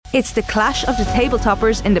It's the clash of the table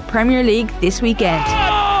toppers in the Premier League this weekend.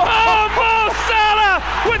 Mo Salah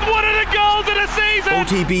with one of the goals of the season!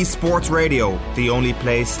 OTB Sports Radio, the only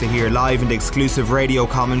place to hear live and exclusive radio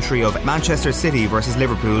commentary of Manchester City versus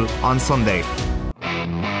Liverpool on Sunday.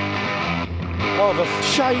 Oh, the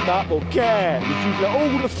shame that will get. You've let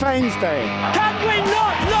all the fans down. Can we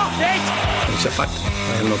not lock it? It's a fact.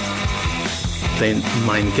 I am not playing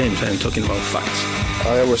mind games. I am talking about facts.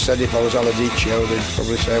 I always said if I was Aladicio, they'd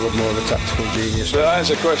probably say I was more of a tactical genius. They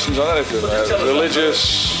answer questions on anything,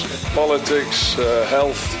 religious, politics,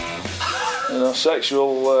 health,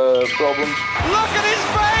 sexual problems. Look at his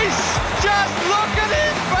face! Just look at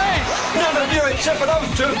his face! None of you except for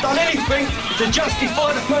those two have done anything to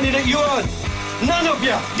justify the money that you earn. None of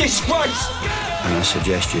you! Disgrace! And I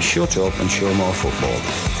suggest you shut up and show more football.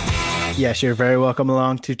 Yes, you're very welcome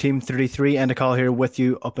along to Team 33 and a call here with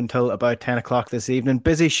you up until about 10 o'clock this evening.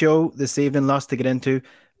 Busy show this evening, lots to get into.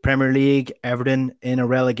 Premier League, Everton in a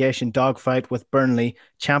relegation dogfight with Burnley.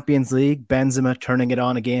 Champions League, Benzema turning it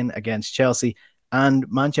on again against Chelsea.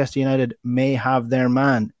 And Manchester United may have their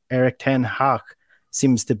man. Erik ten Hag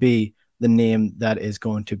seems to be the name that is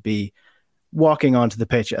going to be walking onto the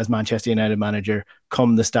pitch as Manchester United manager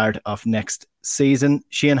come the start of next season.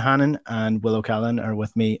 Shane Hannon and Will O'Callaghan are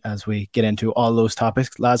with me as we get into all those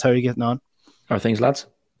topics. Lads, how are you getting on? How are things, lads?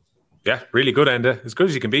 Yeah, really good, Enda. As good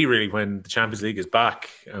as you can be, really, when the Champions League is back.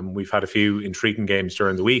 We've had a few intriguing games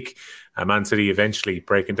during the week. Man City eventually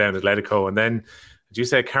breaking down Atletico. And then, as you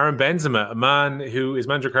say, Karim Benzema, a man who, as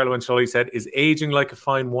manager Carlo Ancelotti said, is aging like a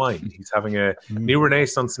fine wine. He's having a new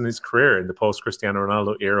renaissance in his career in the post-Cristiano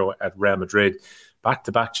Ronaldo era at Real Madrid.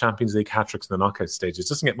 Back-to-back Champions League hat-tricks in the knockout stages.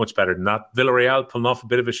 Doesn't get much better than that. Villarreal pulling off a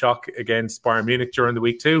bit of a shock against Bayern Munich during the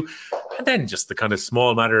week too. And then just the kind of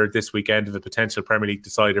small matter this weekend of a potential Premier League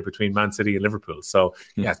decider between Man City and Liverpool. So,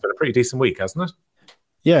 yeah, it's been a pretty decent week, hasn't it?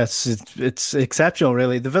 Yes, it's exceptional,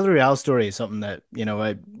 really. The Villarreal story is something that,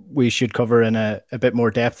 we should cover in a bit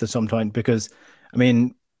more depth at some point because, I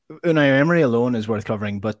mean, Unai Emery alone is worth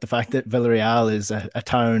covering, but the fact that Villarreal is a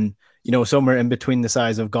town, somewhere in between the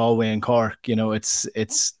size of Galway and Cork,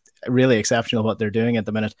 it's really exceptional what they're doing at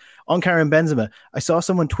the minute. On Karim Benzema, I saw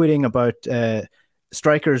someone tweeting about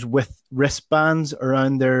strikers with wristbands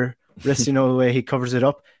around their wrists, the way he covers it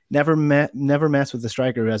up. Never mess with the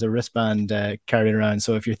striker who has a wristband carried around.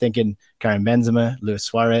 So if you're thinking Karim Benzema, Luis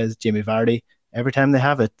Suarez, Jamie Vardy, every time they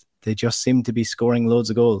have it, they just seem to be scoring loads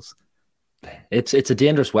of goals. It's a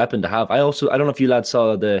dangerous weapon to have. I don't know if you lads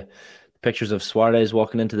saw the pictures of Suarez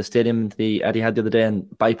walking into the stadium, the Etihad the other day, and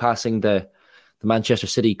bypassing the Manchester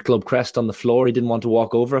City club crest on the floor. He didn't want to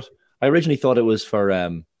walk over it. I originally thought it was for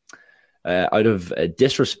out of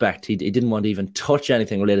disrespect. He didn't want to even touch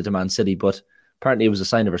anything related to Man City, but apparently it was a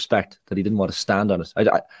sign of respect that he didn't want to stand on it.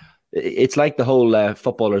 It's like the whole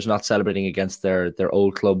footballers not celebrating against their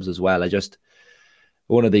old clubs as well.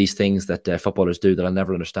 One of these things that footballers do that I'll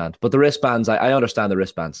never understand. But the wristbands, I understand the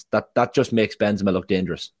wristbands. That just makes Benzema look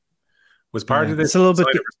dangerous. Was part of this a little bit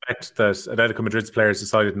of respect that Atletico Madrid's players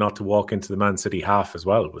decided not to walk into the Man City half as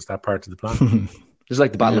well? Was that part of the plan? Just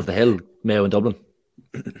like the Battle of the Hill, Mayo and Dublin.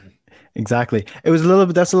 Exactly. It was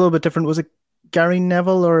that's a little bit different. Was it Gary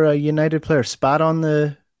Neville or a United player spat on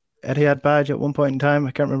the Etihad badge at one point in time?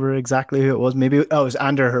 I can't remember exactly who it was. Maybe it was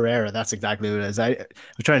Ander Herrera. That's exactly who it is. I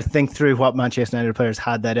was trying to think through what Manchester United players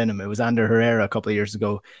had that in him. It was Ander Herrera a couple of years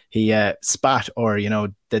ago. He spat or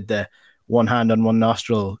did the one hand on one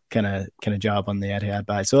nostril kind of job on the Etihad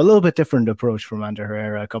badge. So a little bit different approach from Ander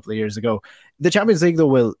Herrera a couple of years ago. The Champions League, though,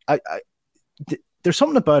 Will, there's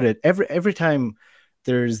something about it. Every time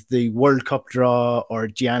there's the World Cup draw or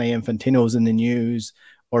Gianni Infantino's in the news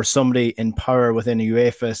or somebody in power within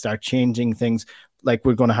UEFA start changing things, like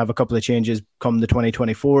we're going to have a couple of changes come the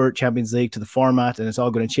 2024 Champions League to the format, and it's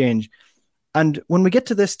all going to change. And when we get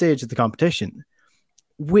to this stage of the competition,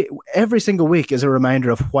 every single week is a reminder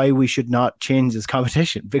of why we should not change this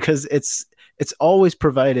competition, because it's always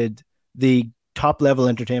provided the top level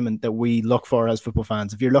entertainment that we look for as football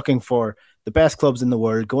fans. If you're looking for the best clubs in the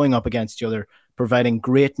world going up against each other, providing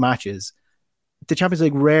great matches, the Champions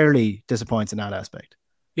League rarely disappoints in that aspect.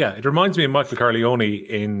 Yeah, it reminds me of Michael Corleone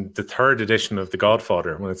in the third edition of The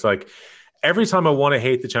Godfather, when it's like, every time I want to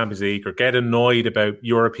hate the Champions League or get annoyed about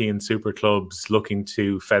European super clubs looking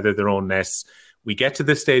to feather their own nests, we get to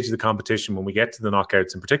this stage of the competition when we get to the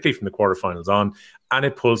knockouts, and particularly from the quarterfinals on, and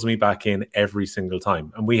it pulls me back in every single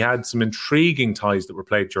time. And we had some intriguing ties that were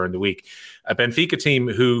played during the week. A Benfica team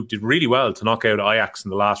who did really well to knock out Ajax in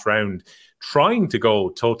the last round trying to go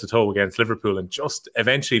toe-to-toe against Liverpool, and just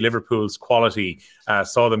eventually Liverpool's quality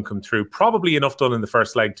saw them come through. Probably enough done in the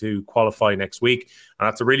first leg to qualify next week, and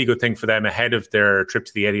that's a really good thing for them ahead of their trip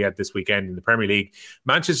to the Etihad this weekend in the Premier League.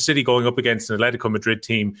 Manchester City going up against an Atletico Madrid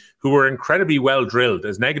team who were incredibly well drilled,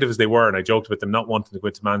 as negative as they were, and I joked about them not wanting to go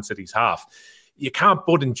into Man City's half. You can't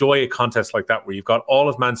but enjoy a contest like that where you've got all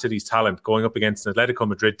of Man City's talent going up against an Atletico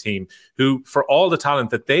Madrid team who, for all the talent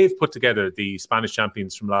that they've put together, the Spanish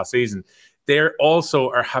champions from last season, they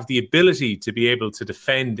also have the ability to be able to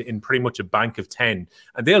defend in pretty much a bank of 10.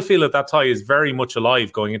 And they'll feel that tie is very much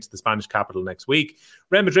alive going into the Spanish capital next week.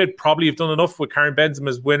 Real Madrid probably have done enough with Karim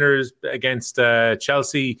Benzema's winners against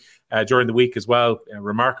Chelsea during the week as well. A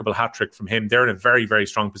remarkable hat-trick from him. They're in a very, very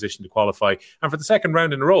strong position to qualify. And for the second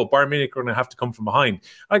round in a row, Bayern Munich are going to have to come from behind.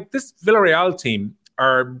 Like, this Villarreal team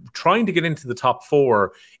are trying to get into the top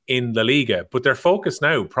 4 in La Liga, but their focus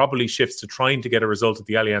now probably shifts to trying to get a result at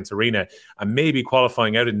the Allianz Arena and maybe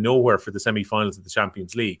qualifying out of nowhere for the semi-finals of the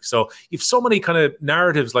Champions League. So you've so many kind of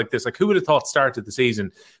narratives like this. Like, who would have thought started the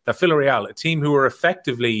season that Villarreal, a team who were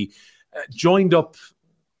effectively joined up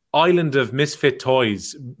island of misfit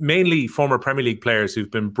toys, mainly former Premier League players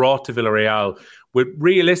who've been brought to Villarreal, with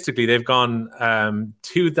realistically they've gone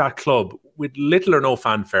to that club with little or no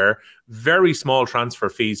fanfare, very small transfer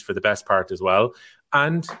fees for the best part as well.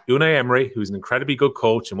 And Unai Emery, who's an incredibly good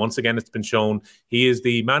coach, and once again it's been shown, he is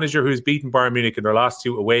the manager who's beaten Bayern Munich in their last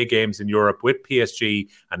 2 away games in Europe with PSG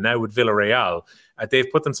and now with Villarreal. They've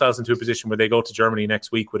put themselves into a position where they go to Germany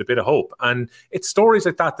next week with a bit of hope. And it's stories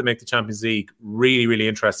like that that make the Champions League really, really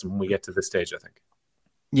interesting when we get to this stage, I think.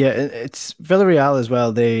 Yeah, it's Villarreal as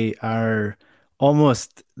well. They are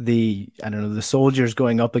almost the soldiers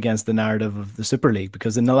going up against the narrative of the Super League,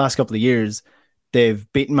 because in the last couple of years,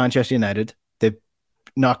 they've beaten Manchester United, they've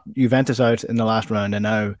knocked Juventus out in the last round, and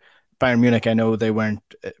now Bayern Munich, I know they weren't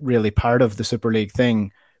really part of the Super League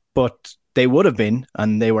thing, but they would have been,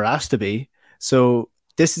 and they were asked to be. So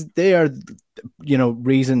they are,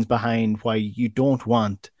 reasons behind why you don't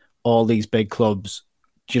want all these big clubs,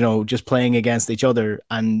 just playing against each other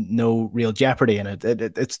and no real jeopardy in it.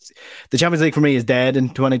 It's the Champions League for me is dead in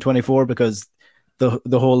 2024 because the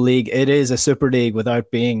whole league, it is a Super League without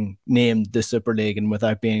being named the Super League and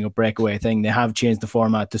without being a breakaway thing. They have changed the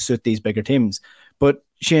format to suit these bigger teams. But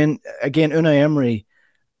Shane, again, Unai Emery,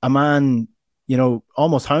 a man,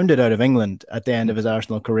 almost hounded out of England at the end of his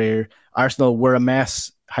Arsenal career. Arsenal were a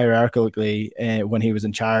mess hierarchically when he was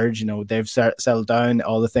in charge. They've settled down.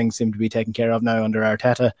 All the things seem to be taken care of now under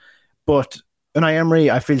Arteta. But Unai Emery,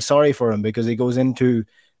 I feel sorry for him because he goes into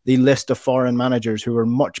the list of foreign managers who were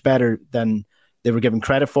much better than they were given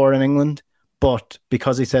credit for in England. But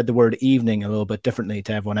because he said the word evening a little bit differently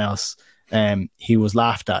to everyone else, he was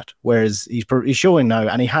laughed at. Whereas he's showing now,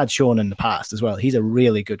 and he had shown in the past as well, he's a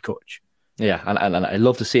really good coach. Yeah, and I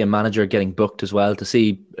love to see a manager getting booked as well. To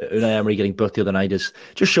see Unai Emery getting booked the other night just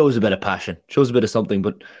shows a bit of passion, shows a bit of something.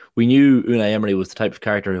 But we knew Unai Emery was the type of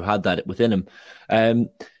character who had that within him. I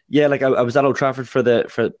was at Old Trafford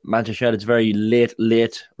for Manchester United's very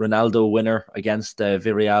late Ronaldo winner against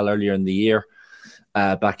Villarreal earlier in the year,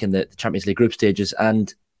 back in the Champions League group stages.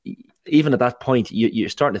 And even at that point, you're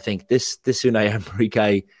starting to think this Unai Emery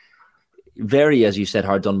guy, very, as you said,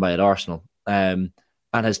 hard done by at Arsenal.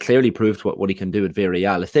 And has clearly proved what he can do at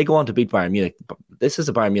Villarreal. If they go on to beat Bayern Munich, this is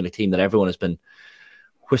a Bayern Munich team that everyone has been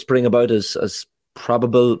whispering about as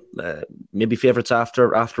probable, maybe favourites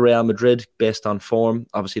after Real Madrid based on form.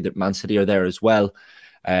 Obviously, the Man City are there as well.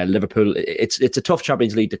 Liverpool, it's a tough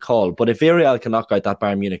Champions League to call. But if Villarreal can knock out that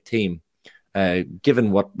Bayern Munich team,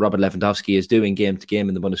 given what Robert Lewandowski is doing game to game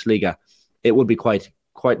in the Bundesliga, it would be quite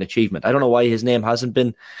an achievement. I don't know why his name hasn't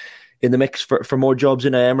been in the mix for more jobs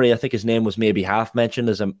in Emery. I think his name was maybe half mentioned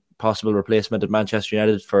as a possible replacement at Manchester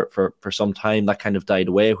United for some time. That kind of died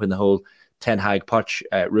away when the whole Ten Hag Poch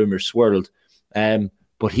rumours swirled.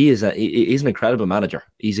 But he's an incredible manager.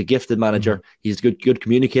 He's a gifted manager. Mm-hmm. He's a good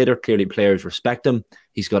communicator. Clearly players respect him.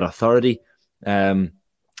 He's got authority. And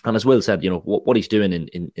as Will said, what he's doing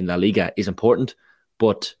in La Liga is important.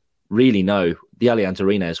 But really now, the Allianz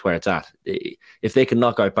Arena is where it's at. If they can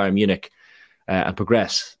knock out Bayern Munich and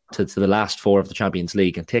progress to the last 4 of the Champions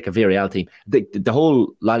League and take a Villarreal team. The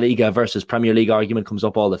whole La Liga versus Premier League argument comes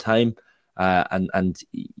up all the time, and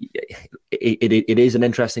it is an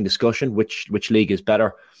interesting discussion which league is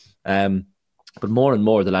better. But more and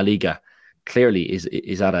more, the La Liga clearly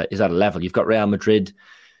is at a level. You've got Real Madrid.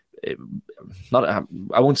 I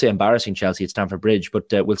won't say embarrassing Chelsea at Stamford Bridge,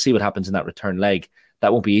 but we'll see what happens in that return leg.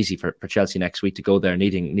 That won't be easy for Chelsea next week to go there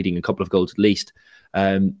needing a couple of goals at least.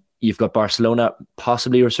 You've got Barcelona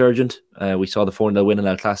possibly resurgent. We saw the 4-0 win in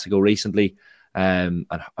El Clasico recently. and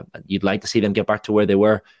you'd like to see them get back to where they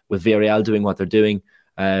were with Villarreal doing what they're doing.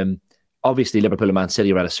 Obviously, Liverpool and Man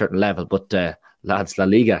City are at a certain level, but lads,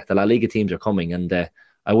 the La Liga teams are coming, and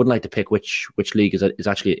I wouldn't like to pick which league is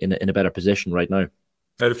actually in a better position right now.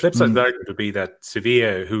 Now, the flip side of the argument would be that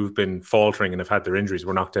Sevilla, who've been faltering and have had their injuries,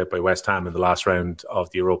 were knocked out by West Ham in the last round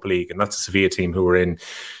of the Europa League. And that's a Sevilla team who were in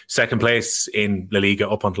second place in La Liga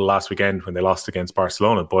up until last weekend when they lost against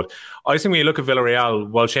Barcelona. But I think when you look at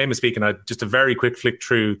Villarreal, while Shane is speaking, I just a very quick flick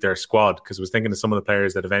through their squad, because I was thinking of some of the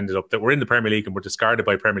players that have ended up, that were in the Premier League and were discarded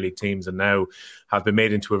by Premier League teams and now have been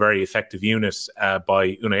made into a very effective unit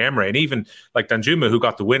by Unai Emery. And even like Danjuma, who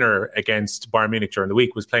got the winner against Bayern Munich during the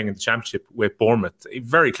week, was playing in the Championship with Bournemouth.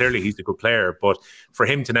 Very clearly he's a good player, but for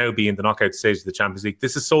him to now be in the knockout stage of the Champions League,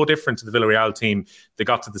 this is so different to the Villarreal team that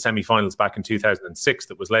got to the semi-finals back in 2006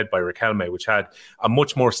 that was led by Riquelme, which had a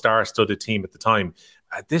much more star-studded team at the time.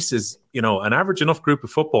 This is, an average enough group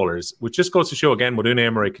of footballers, which just goes to show again what Unai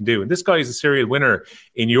Emery can do. And this guy is a serial winner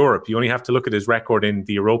in Europe. You only have to look at his record in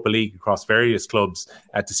the Europa League across various clubs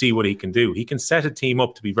to see what he can do. He can set a team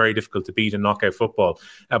up to be very difficult to beat in knockout football.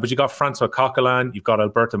 But you got Francois Coquelin, you've got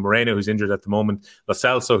Alberto Moreno, who's injured at the moment, Lo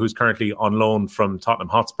Celso, who's currently on loan from Tottenham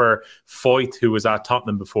Hotspur, Foyth, who was at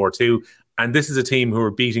Tottenham before too. And this is a team who are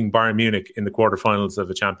beating Bayern Munich in the quarterfinals of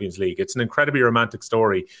the Champions League. It's an incredibly romantic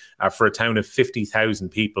story for a town of 50,000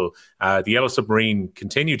 people. The Yellow Submarine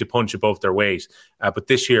continue to punch above their weight. But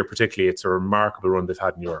this year particularly, it's a remarkable run they've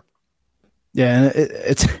had in Europe. Yeah, and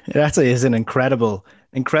it actually is an incredible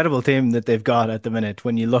team that they've got at the minute.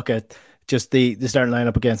 When you look at just the starting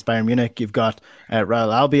lineup against Bayern Munich, you've got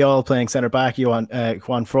Raul Albiol playing centre-back, Juan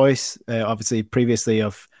Frois, obviously previously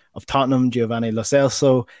of Tottenham, Giovanni Lo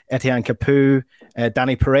Celso, Etienne Capoue,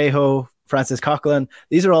 Danny Parejo, Francis Coquelin.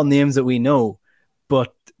 These are all names that we know,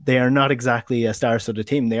 but they are not exactly a star-studded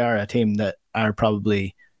team. They are a team that are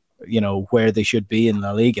probably, where they should be in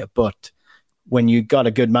La Liga. But when you got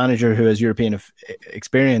a good manager who has European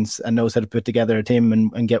experience and knows how to put together a team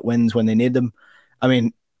and get wins when they need them, I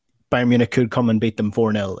mean, Bayern Munich could come and beat them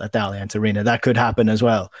 4-0 at the Allianz Arena. That could happen as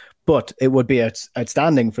well. But it would be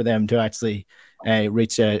outstanding for them to actually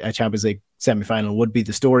reach a Champions League semi-final. Would be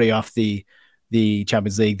the story of the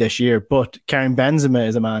Champions League this year. But Karim Benzema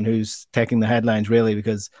is a man who's taking the headlines, really,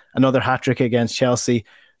 because another hat-trick against Chelsea,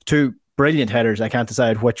 2 brilliant headers. I can't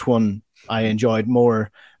decide which one I enjoyed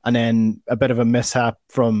more. And then a bit of a mishap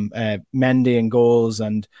from Mendy in goals,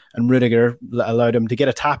 and Rudiger allowed him to get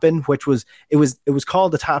a tap in, which was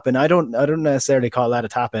called a tap in. I don't necessarily call that a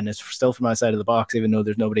tap in. It's still from outside of the box, even though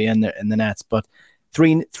there's nobody in there in the nets. But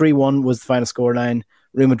 3-1 was the final scoreline.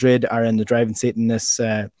 Real Madrid are in the driving seat in this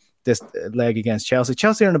leg against Chelsea.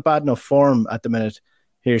 Chelsea are in a bad enough form at the minute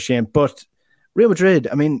here, Shane. But Real Madrid,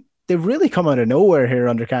 I mean, they've really come out of nowhere here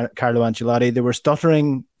under Carlo Ancelotti. They were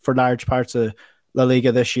stuttering for large parts of La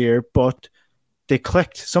Liga this year, but they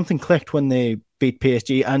clicked. Something clicked when they beat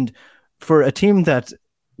PSG. And for a team that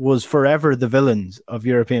was forever the villains of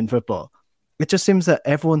European football, it just seems that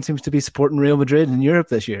everyone seems to be supporting Real Madrid in Europe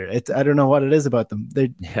this year. I don't know what it is about them.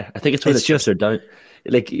 I think it's just they're down.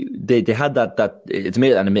 Like they had that. It's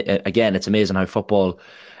amazing, and again, it's amazing how football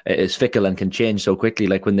is fickle and can change so quickly.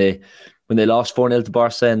 Like when they lost 4-0 to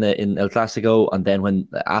Barca in El Clasico, and then when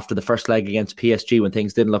after the first leg against PSG, when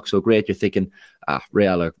things didn't look so great, you're thinking,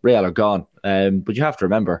 Real are gone. But you have to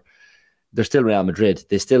remember, they're still Real Madrid.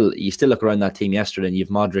 You still look around that team yesterday, and you've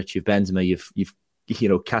Modric, you've Benzema, you've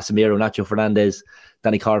Casemiro, Nacho Fernandez,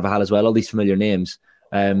 Dani Carvajal as well, all these familiar names.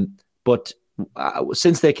 But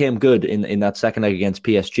since they came good in that second leg against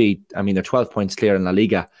PSG, I mean, they're 12 points clear in La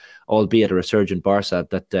Liga, albeit a resurgent Barca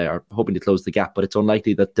that are hoping to close the gap, but it's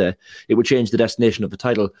unlikely that it would change the destination of the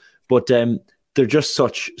title. But they're just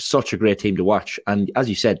such a great team to watch. And as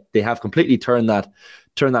you said, they have completely turned that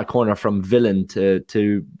corner from villain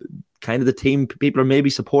to kind of the team people are maybe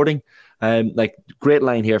supporting. Like great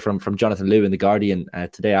line here from Jonathan Liu in The Guardian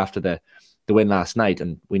today after the win last night.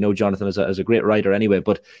 And we know Jonathan as a great writer anyway,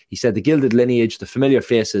 but he said the gilded lineage, the familiar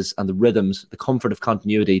faces and the rhythms, the comfort of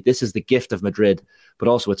continuity. This is the gift of Madrid, but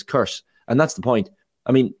also its curse. And that's the point.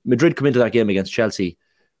 I mean, Madrid come into that game against Chelsea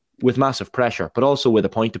with massive pressure, but also with a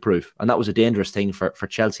point to prove. And that was a dangerous thing for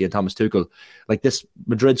Chelsea and Thomas Tuchel. Like this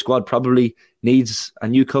Madrid squad probably needs a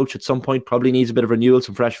new coach at some point, probably needs a bit of renewal,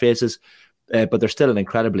 some fresh faces, but they're still an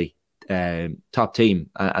incredibly top team,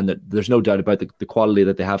 and there's no doubt about the quality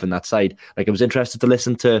that they have in that side. Like I was interested to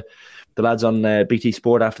listen to the lads on BT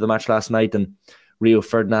Sport after the match last night, and Rio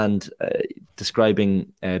Ferdinand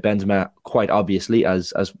describing Benzema quite obviously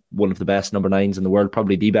as one of the best number 9s in the world,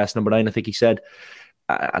 probably the best number 9, I think he said.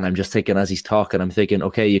 And I'm just thinking, as he's talking, I'm thinking,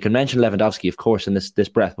 okay, you can mention Lewandowski, of course, in this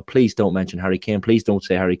breath, but please don't mention Harry Kane. Please don't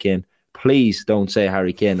say Harry Kane. please don't say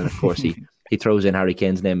Harry Kane. And of course, he throws in Harry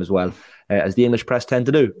Kane's name as well, as the English press tend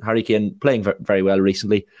to do. Harry Kane playing very well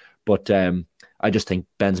recently, but I just think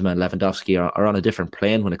Benzema and Lewandowski are on a different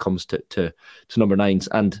plane when it comes to number 9s.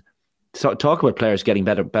 And talk about players getting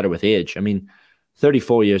better with age. I mean,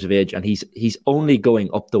 34 years of age, and he's only going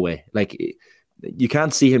up the way. Like, you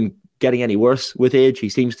can't see him getting any worse with age. He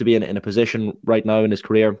seems to be in a position right now in his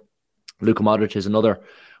career. Luka Modric is another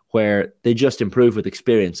where they just improve with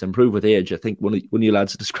experience, improve with age. I think one of you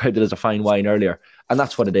lads described it as a fine wine earlier, and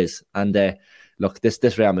that's what it is. And look,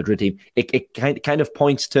 this Real Madrid team, it kind of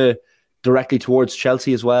points directly towards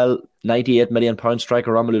Chelsea as well. £98 million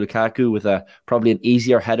striker Romelu Lukaku with probably an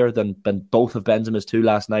easier header than both of Benzema's two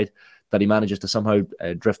last night, that he manages to somehow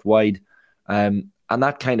drift wide. And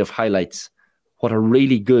that kind of highlights what a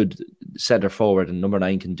really good centre forward and number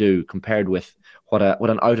 9 can do, compared with what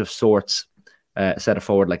an out of sorts centre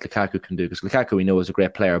forward like Lukaku can do. Because Lukaku, we know, is a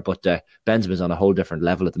great player, but Benzema's on a whole different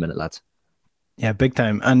level at the minute, lads. Yeah, big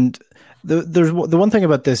time. And there's the one thing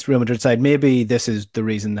about this Real Madrid side, maybe this is the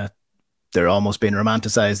reason that they're almost being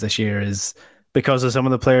romanticized this year, is because of some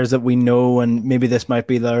of the players that we know, and maybe this might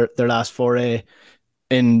be their last foray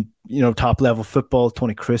in, top level football.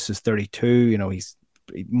 Toni Kroos is 32. He's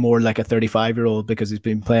more like a 35-year-old because he's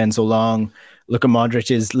been playing so long. Luka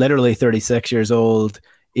Modric is literally 36 years old.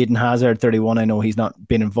 Eden Hazard, 31. I know he's not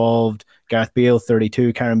been involved. Gareth Bale,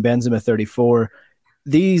 32. Karim Benzema, 34.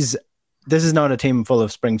 This is not a team full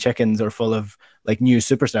of spring chickens or full of like new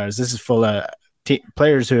superstars. This is full of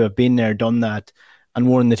players who have been there, done that, and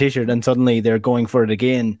worn the t-shirt, and suddenly they're going for it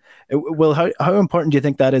again. How important do you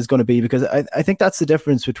think that is going to be? Because I think that's the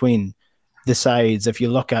difference between the sides. If you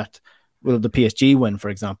look at the PSG win, for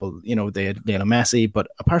example, they had Lionel Messi, but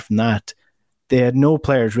apart from that, they had no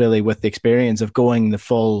players really with the experience of going the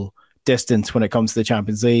full distance when it comes to the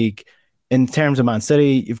Champions League. In terms of Man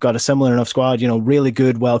City, you've got a similar enough squad, really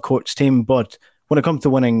good, well-coached team, but when it comes to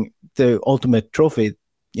winning the ultimate trophy,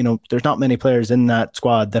 there's not many players in that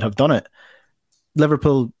squad that have done it.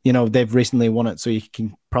 Liverpool, they've recently won it, so you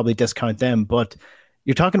can probably discount them. But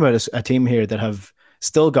you're talking about a team here that have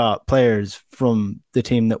still got players from the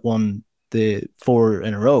team that won the 4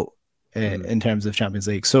 in a row in terms of Champions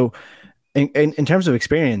League. So in terms of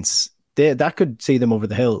experience, that could see them over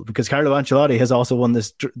the hill, because Carlo Ancelotti has also won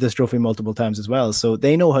this trophy multiple times as well. So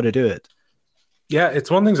they know how to do it. Yeah, it's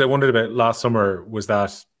one of the things I wondered about last summer was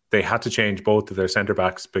that they had to change both of their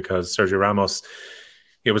centre-backs because Sergio Ramos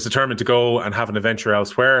was determined to go and have an adventure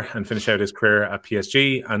elsewhere and finish out his career at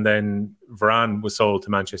PSG. And then Varane was sold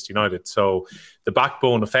to Manchester United. So the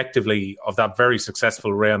backbone, effectively, of that very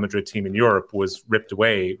successful Real Madrid team in Europe was ripped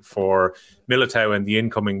away for Militao and the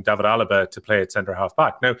incoming David Alaba to play at centre-half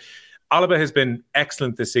back. Now, Alaba has been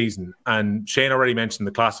excellent this season, and Shane already mentioned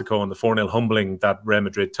the Clásico and the 4-0 humbling that Real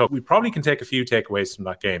Madrid took. We probably can take a few takeaways from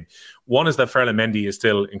that game. One is that Ferland Mendy is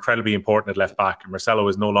still incredibly important at left back, and Marcelo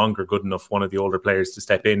is no longer good enough, one of the older players, to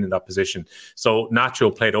step in that position. So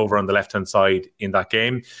Nacho played over on the left-hand side in that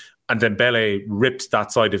game, and Dembele ripped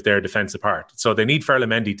that side of their defence apart. So they need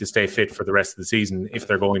Ferland Mendy to stay fit for the rest of the season if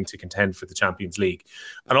they're going to contend for the Champions League.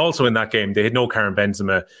 And also in that game, they had no Karim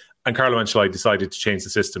Benzema, and Carlo Ancelotti decided to change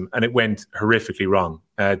the system, and it went horrifically wrong.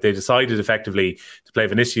 They decided effectively to play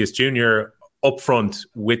Vinicius Jr. up front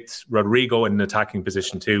with Rodrigo in an attacking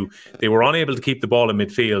position too. They were unable to keep the ball in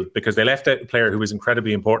midfield because they left out a player who was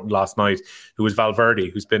incredibly important last night, who was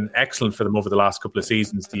Valverde, who's been excellent for them over the last couple of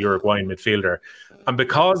seasons, the Uruguayan midfielder. And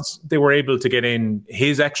because they were able to get in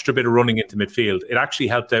his extra bit of running into midfield, it actually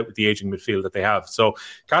helped out with the aging midfield that they have. So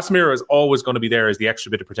Casemiro is always going to be there as the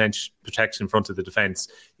extra bit of protection in front of the defence.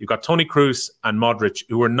 You've got Toni Kroos and Modric,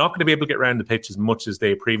 who are not going to be able to get around the pitch as much as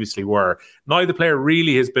they previously were. Neither player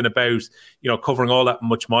really has been about, covering all that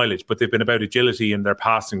much mileage, but they've been about agility in their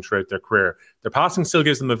passing throughout their career. Their passing still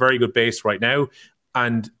gives them a very good base right now,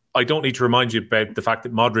 and I don't need to remind you about the fact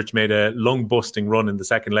that Modric made a lung-busting run in the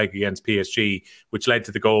second leg against PSG, which led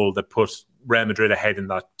to the goal that put Real Madrid ahead in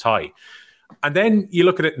that tie. And then you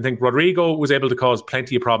look at it and think Rodrigo was able to cause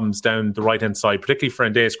plenty of problems down the right-hand side, particularly for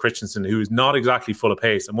Andreas Christensen, who is not exactly full of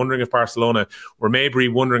pace. I'm wondering if Barcelona were maybe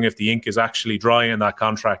wondering if the ink is actually dry in that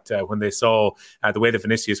contract when they saw the way that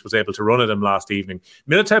Vinicius was able to run at him last evening.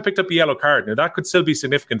 Militao picked up a yellow card. Now, that could still be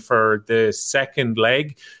significant for the second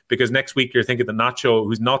leg, because next week you're thinking that Nacho,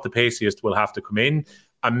 who's not the paciest, will have to come in.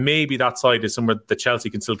 And maybe that side is somewhere that Chelsea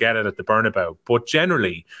can still get at the Bernabeu. But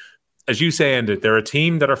generally, as you say, Enda, they're a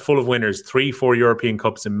team that are full of winners, 3-4 European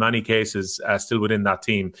Cups in many cases still within that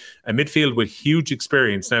team. A midfield with huge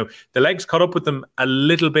experience. Now, the legs caught up with them a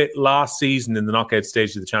little bit last season in the knockout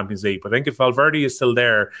stage of the Champions League, but I think if Valverde is still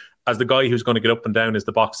there as the guy who's going to get up and down as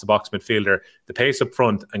the box-to-box midfielder, the pace up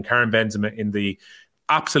front, and Karim Benzema in the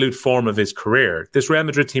absolute form of his career, this Real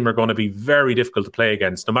Madrid team are going to be very difficult to play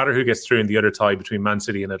against, no matter who gets through in the other tie between Man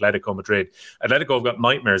City and Atletico Madrid. Atletico have got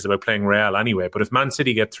nightmares about playing Real anyway, but if Man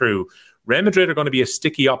City get through, Real Madrid are going to be a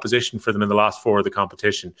sticky opposition for them in the last 4 of the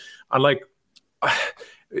competition. And like,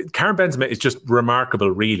 Karim Benzema is just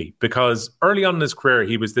remarkable, really, because early on in his career,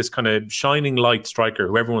 he was this kind of shining light striker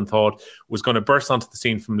who everyone thought was going to burst onto the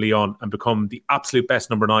scene from Lyon and become the absolute best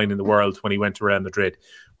number 9 in the world when he went to Real Madrid.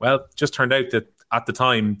 Well, it just turned out that at the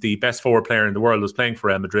time, the best forward player in the world was playing for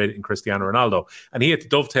Real Madrid in Cristiano Ronaldo. And he had to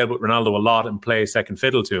dovetail with Ronaldo a lot and play second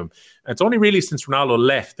fiddle to him. And it's only really since Ronaldo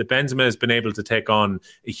left that Benzema has been able to take on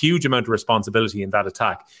a huge amount of responsibility in that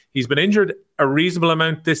attack. He's been injured a reasonable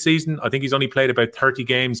amount this season. I think he's only played about 30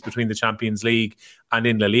 games between the Champions League and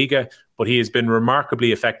in La Liga, but he has been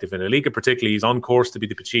remarkably effective in La Liga. Particularly, he's on course to be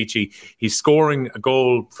the Pichichi. He's scoring a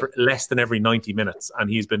goal for less than every 90 minutes, and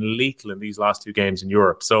he's been lethal in these last 2 games in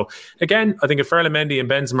Europe. So again, I think if Ferland Mendy and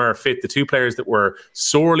Benzema are fit, the 2 players that were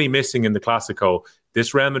sorely missing in the Clasico,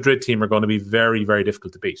 this Real Madrid team are going to be very, very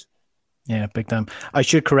difficult to beat. Yeah, big time. I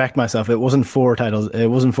should correct myself. It wasn't 4 titles. It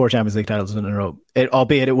wasn't 4 Champions League titles in a row.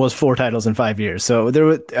 Albeit it was 4 titles in 5 years. So there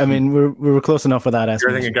were. I mean, we were close enough with that.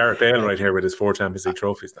 You're thinking Gareth Bale right here with his 4 Champions League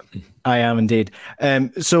trophies. Then I am indeed.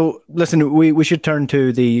 So listen, we should turn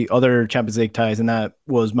to the other Champions League ties, and that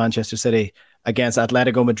was Manchester City against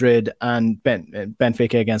Atletico Madrid and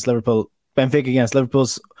Benfica against Liverpool. Benfica against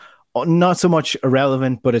Liverpool's not so much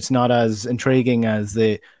irrelevant, but it's not as intriguing as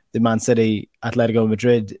the Man City Atletico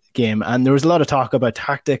Madrid game. And there was a lot of talk about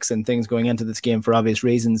tactics and things going into this game for obvious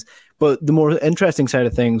reasons. But the more interesting side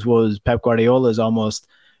of things was Pep Guardiola's almost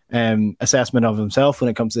assessment of himself when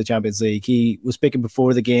it comes to the Champions League. He was speaking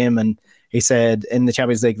before the game and he said in the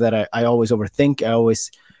Champions League that I always overthink. I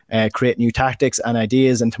always create new tactics and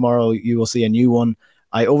ideas, and tomorrow you will see a new one.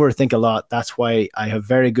 I overthink a lot. That's why I have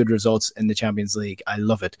very good results in the Champions League. I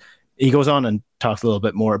love it. He goes on and talks a little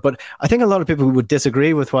bit more, but I think a lot of people would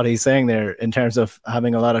disagree with what he's saying there in terms of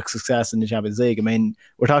having a lot of success in the Champions League. I mean,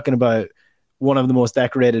 we're talking about one of the most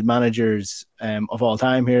decorated managers of all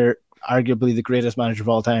time here, arguably the greatest manager of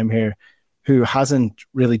all time here, who hasn't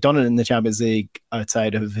really done it in the Champions League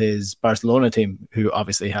outside of his Barcelona team, who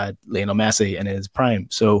obviously had Lionel Messi in his prime.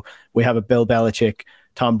 So we have a Bill Belichick,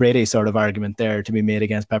 Tom Brady sort of argument there to be made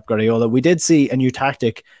against Pep Guardiola. We did see a new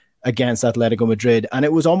tactic against Atletico Madrid, and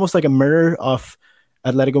it was almost like a mirror of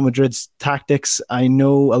Atletico Madrid's tactics. I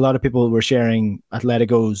know a lot of people were sharing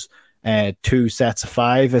Atletico's 2 sets of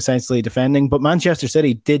 5 essentially defending, but Manchester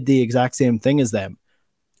City did the exact same thing as them,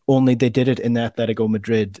 only they did it in the Atletico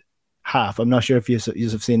Madrid half. I'm not sure if you've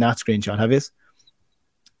seen that screenshot, have you?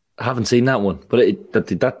 I haven't seen that one, but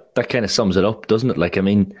that kind of sums it up, doesn't it? Like, I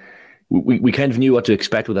mean, we kind of knew what to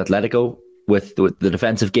expect with Atletico, with the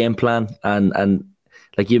defensive game plan, and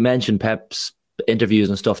like you mentioned Pep's interviews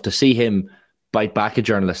and stuff, to see him bite back at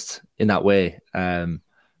journalists in that way and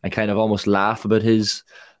kind of almost laugh about his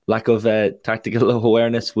lack of tactical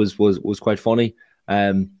awareness was quite funny.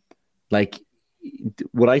 Like,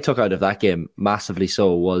 what I took out of that game massively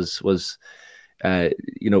so was a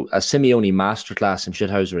Simeone masterclass in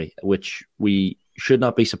shithousery, which we should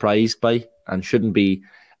not be surprised by and shouldn't be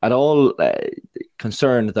at all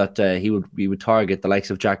concerned that he would target the likes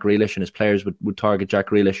of Jack Grealish, and his players would target Jack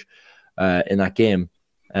Grealish in that game.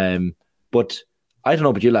 But I don't know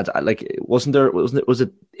about you lads. Was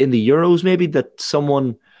it in the Euros maybe that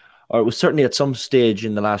someone, or it was certainly at some stage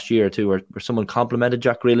in the last year or two where someone complimented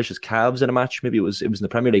Jack Grealish's calves in a match? Maybe it was in the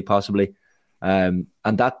Premier League possibly. And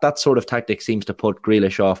that sort of tactic seems to put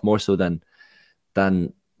Grealish off more so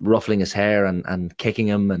than ruffling his hair and kicking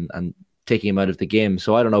him and taking him out of the game.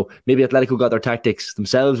 So I don't know, maybe Atletico got their tactics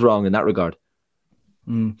themselves wrong in that regard.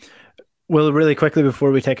 Well, really quickly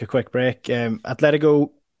before we take a quick break,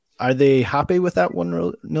 Atletico, are they happy with that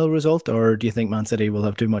 1-0 result, or do you think Man City will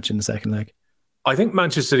have too much in the second leg? I think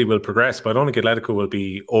Manchester City will progress, but I don't think Atletico will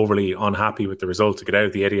be overly unhappy with the result to get out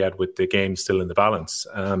of the Etihad with the game still in the balance.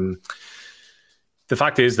 The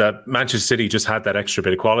fact is that Manchester City just had that extra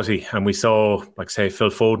bit of quality, and we saw, like say, Phil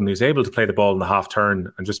Foden, who's able to play the ball in the half turn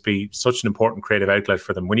and just be such an important creative outlet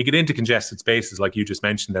for them. When you get into congested spaces, like you just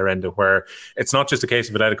mentioned there, Enda, where it's not just a case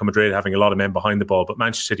of Atletico Madrid having a lot of men behind the ball, but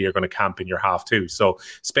Manchester City are going to camp in your half too. So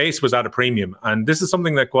space was at a premium, and this is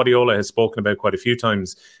something that Guardiola has spoken about quite a few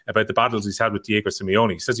times, about the battles he's had with Diego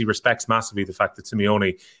Simeone. He says he respects massively the fact that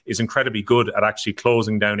Simeone is incredibly good at actually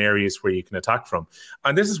closing down areas where you can attack from.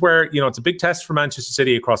 And this is where, it's a big test for Manchester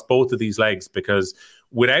City across both of these legs, because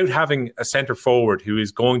without having a centre forward who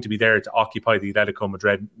is going to be there to occupy the Atletico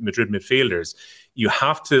Madrid midfielders, you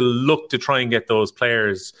have to look to try and get those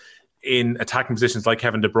players in attacking positions like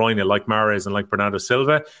Kevin De Bruyne, like Mahrez and like Bernardo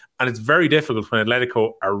Silva. And it's very difficult when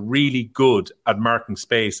Atletico are really good at marking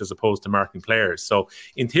space as opposed to marking players. So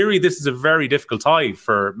in theory, this is a very difficult tie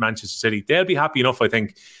for Manchester City. They'll be happy enough, I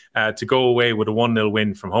think, to go away with a 1-0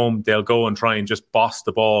 win from home. They'll go and try and just boss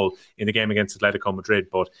the ball in the game against Atletico Madrid.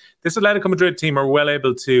 But this Atletico Madrid team are well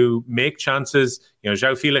able to make chances. You know,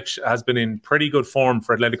 João Felix has been in pretty good form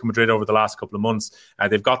for Atletico Madrid over the last couple of months.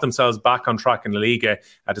 They've got themselves back on track in La Liga,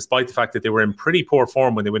 despite the fact that they were in pretty poor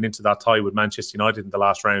form when they went into that tie with Manchester United in the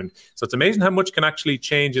last round. So it's amazing how much can actually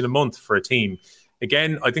change in a month for a team.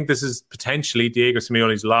 Again, I think this is potentially Diego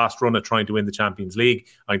Simeone's last run at trying to win the Champions League.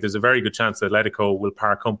 I think there's a very good chance that Atletico will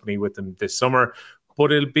part company with them this summer.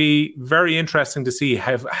 But it'll be very interesting to see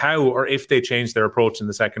how or if they change their approach in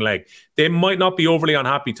the second leg. They might not be overly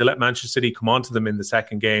unhappy to let Manchester City come onto them in the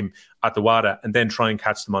second game at the Wada and then try and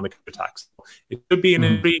catch them on the counter-attacks. It could be an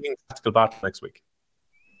intriguing tactical battle next week.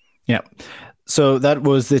 Yeah. So that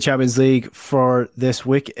was the Champions League for this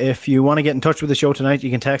week. If you want to get in touch with the show tonight,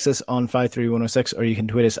 you can text us on 53106 or you can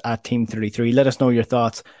tweet us at Team33. Let us know your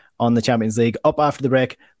thoughts on the Champions League. Up after the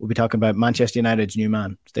break, we'll be talking about Manchester United's new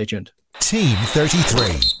man. Stay tuned. Team 33.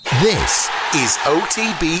 This is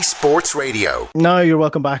OTB Sports Radio. Now you're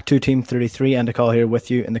welcome back to Team 33 and a call here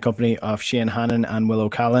with you in the company of Shane Hannon and Will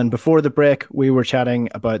O'Callaghan. Before the break, we were chatting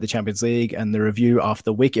about the Champions League and the review of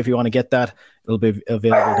the week. If you want to get that, it'll be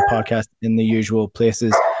available to podcast in the usual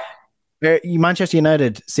places. Manchester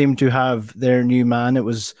United seem to have their new man. It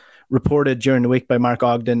was reported during the week by Mark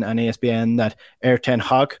Ogden and ESPN that Erik ten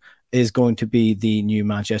Hag is going to be the new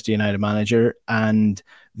Manchester United manager, and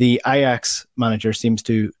the Ajax manager seems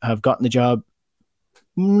to have gotten the job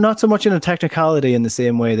not so much in a technicality in the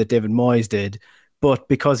same way that David Moyes did, but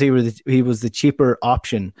because he was the cheaper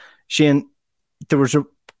option. Shane, there was a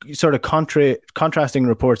sort of contrasting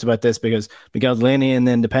reports about this because Miguel Delaney in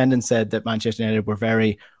The Independent said that Manchester United were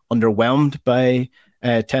very underwhelmed by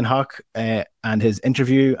Ten Hag and his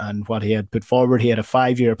interview and what he had put forward. He had a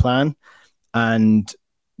 5-year plan, and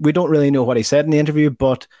we don't really know what he said in the interview,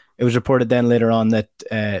 but it was reported then later on that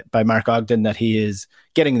by Mark Ogden that he is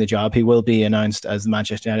getting the job. He will be announced as the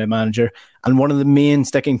Manchester United manager. And one of the main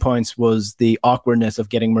sticking points was the awkwardness of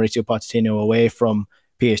getting Mauricio Pochettino away from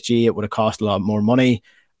PSG. It would have cost a lot more money.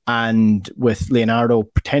 And with Leonardo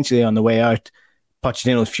potentially on the way out,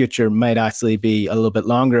 Pochettino's future might actually be a little bit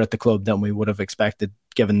longer at the club than we would have expected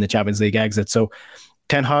given the Champions League exit. So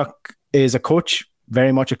Ten Hag is a coach,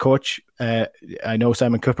 very much a coach. I know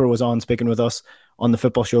Simon Cooper was on speaking with us on the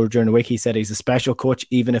football show during the week. He said he's a special coach,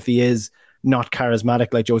 even if he is not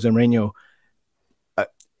charismatic like Jose Mourinho.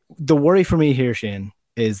 The worry for me here, Shane,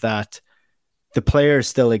 is that the players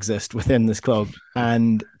still exist within this club,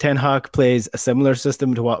 and Ten Hag plays a similar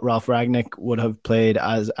system to what Ralf Rangnick would have played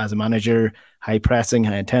as a manager. High pressing,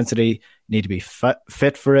 high intensity. You need to be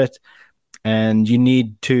fit for it, and you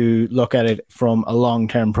need to look at it from a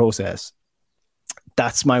long-term process.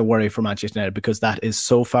 That's my worry for Manchester United, because that is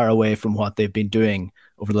so far away from what they've been doing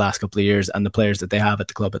over the last couple of years and the players that they have at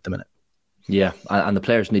the club at the minute. Yeah, and the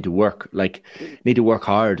players need to work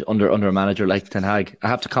hard under a manager like Ten Hag. I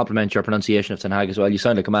have to compliment your pronunciation of Ten Hag as well. You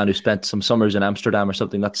sound like a man who spent some summers in Amsterdam or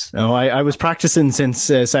something. No, I was practicing since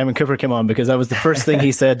Simon Cooper came on, because that was the first thing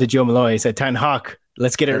he said to Joe Malloy. He said, Ten Hag,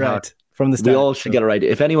 let's get it right from the start. We all should get it right.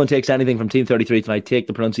 If anyone takes anything from Team 33 tonight, take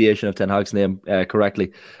the pronunciation of Ten Hag's name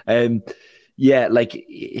correctly. Yeah,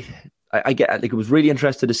 I get. It was really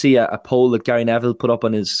interesting to see a poll that Gary Neville put up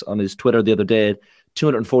on his Twitter the other day.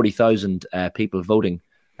 240,000 people voting.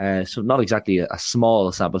 So not exactly a small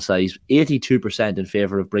sample size. 82% in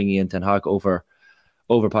favour of bringing in Ten Hag over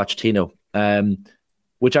Pochettino,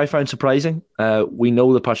 which I found surprising. We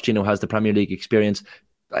know that Pochettino has the Premier League experience.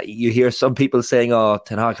 You hear some people saying, "Oh,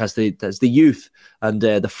 Ten Hag has the youth and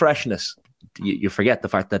the freshness." You forget the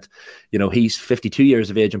fact that he's 52 years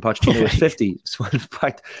of age and Pochettino is 50. So in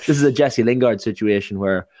fact, this is a Jesse Lingard situation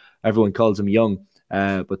where everyone calls him young.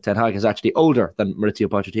 But Ten Hag is actually older than Mauricio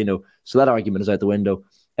Pochettino, so that argument is out the window.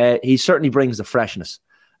 He certainly brings the freshness,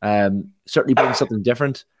 certainly brings something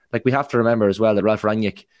different. Like, we have to remember as well that Ralf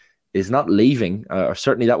Rangnick is not leaving, or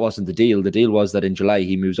certainly that wasn't the deal. The deal was that in July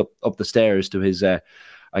he moves up the stairs to his,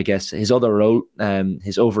 his other role,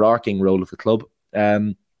 his overarching role of the club.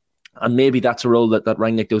 And maybe that's a role that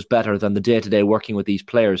Rangnick does better than the day-to-day working with these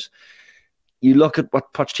players. You look at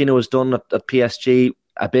what Pochettino has done at PSG,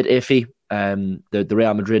 a bit iffy. The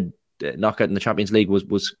Real Madrid knockout in the Champions League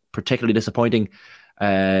was particularly disappointing.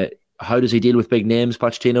 How does he deal with big names,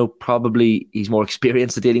 Pochettino? Probably he's more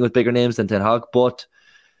experienced at dealing with bigger names than Ten Hag, but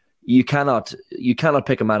you cannot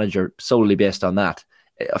pick a manager solely based on that.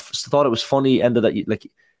 I thought it was funny, Enda,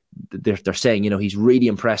 that they're saying, he's really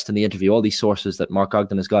impressed in the interview. All these sources that Mark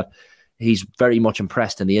Ogden has got, he's very much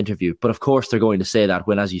impressed in the interview. But of course, they're going to say that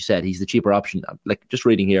when, as you said, he's the cheaper option. Like, just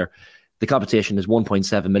reading here, the compensation is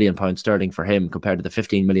 £1.7 million sterling for him compared to the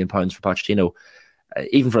 £15 million for Pochettino.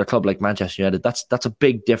 Even for a club like Manchester United, that's a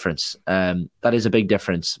big difference. That is a big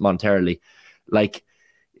difference monetarily. Like,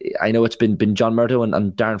 I know it's been John Murdo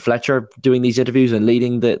and Darren Fletcher doing these interviews and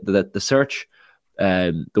leading the search.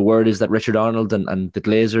 The word is that Richard Arnold and the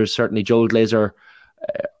Glazers, certainly Joel Glazer,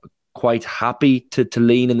 quite happy to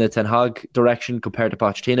lean in the Ten Hag direction compared to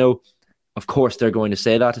Pochettino. Of course, they're going to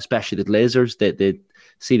say that, especially the Glazers. They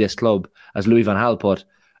see this club, as Louis van Gaal put,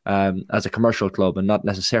 as a commercial club and not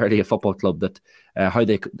necessarily a football club. That how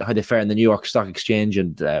they fare in the New York Stock Exchange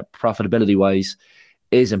and profitability wise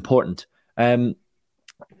is important.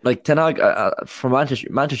 Like Ten Hag, from Manchester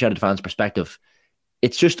United fans' perspective,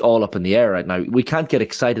 it's just all up in the air right now. We can't get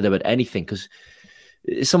excited about anything because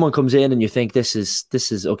someone comes in and you think this is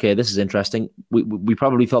okay, this is interesting. We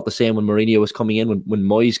probably thought the same when Mourinho was coming in. When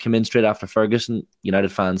Moyes came in straight after Ferguson,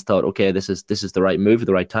 United fans thought, okay, this is the right move at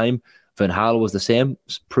the right time. Van Gaal was the same,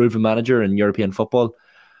 proven manager in European football.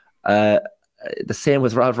 The same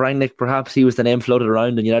with Ralf Rangnick. Perhaps he was the name floated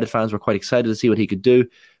around, and United fans were quite excited to see what he could do.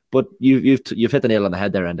 But you've hit the nail on the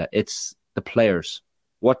head there, Enda. It's the players.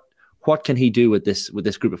 What can he do with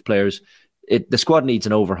this group of players? The squad needs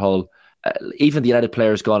an overhaul. Even the United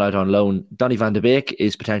players gone out on loan. Donny van de Beek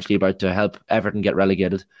is potentially about to help Everton get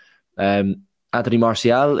relegated. Anthony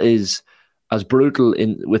Martial is as brutal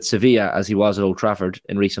with Sevilla as he was at Old Trafford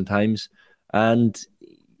in recent times. And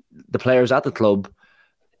the players at the club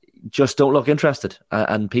just don't look interested.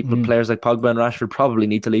 And players like Pogba and Rashford probably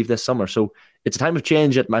need to leave this summer. So it's a time of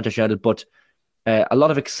change at Manchester United, but a lot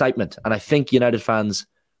of excitement. And I think United fans,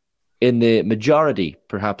 in the majority,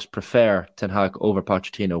 perhaps prefer Ten Hag over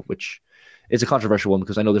Pochettino, which is a controversial one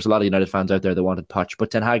because I know there's a lot of United fans out there that wanted Poch, but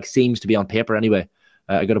Ten Hag seems to be on paper anyway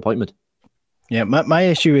a good appointment. Yeah, my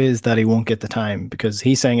issue is that he won't get the time because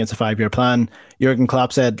he's saying it's a 5-year plan. Jurgen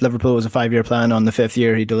Klopp said Liverpool was a 5-year plan. On the 5th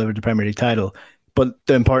year, he delivered the Premier League title. But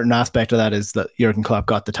the important aspect of that is that Jurgen Klopp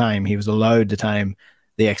got the time. He was allowed the time.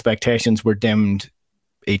 The expectations were dimmed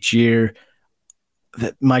each year.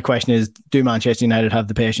 My question is, do Manchester United have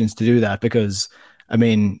the patience to do that? Because, I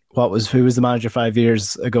mean, who was the manager 5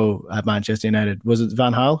 years ago at Manchester United? Was it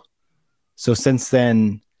Van Gaal? So since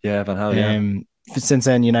then... Yeah, Van Gaal, since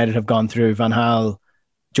then, United have gone through Van Gaal,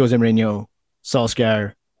 Jose Mourinho,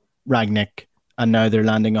 Solskjaer, Rangnick, and now they're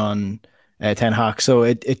landing on Ten Hag. So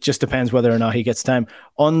it just depends whether or not he gets time.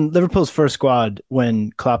 On Liverpool's first squad,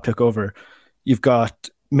 when Klopp took over, you've got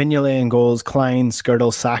Mignolet in goals, Klein,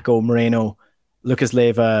 Skirtle, Sacco, Moreno, Lucas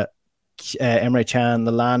Leiva, Emre Can,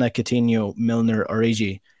 Lallana, Coutinho, Milner,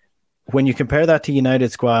 Origi. When you compare that to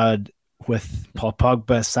United squad with Paul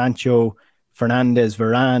Pogba, Sancho, Fernandes,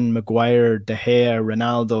 Varane, Maguire, De Gea,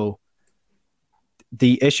 Ronaldo,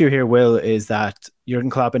 the issue here, Will, is that Jurgen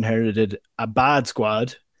Klopp inherited a bad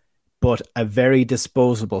squad, but a very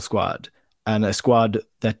disposable squad, and a squad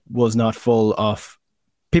that was not full of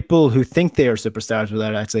people who think they are superstars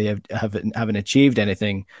without actually haven't achieved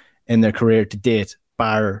anything in their career to date,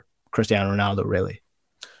 bar Cristiano Ronaldo, really.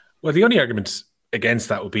 Well, the only argument against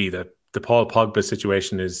that would be that the Paul Pogba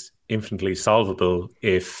situation is infinitely solvable.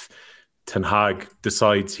 If Ten Hag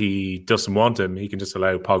decides he doesn't want him, he can just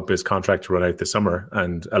allow Pogba's contract to run out this summer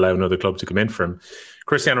and allow another club to come in for him.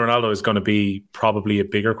 Cristiano Ronaldo is going to be probably a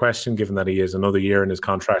bigger question, given that he has another year in his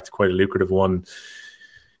contract, quite a lucrative one.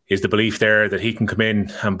 Is the belief there that he can come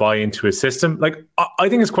in and buy into his system? Like, I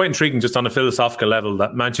think it's quite intriguing just on a philosophical level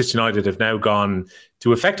that Manchester United have now gone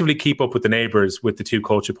to effectively keep up with the neighbours with the 2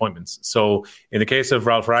 coach appointments. So in the case of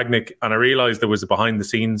Ralf Rangnick, and I realised there was a behind the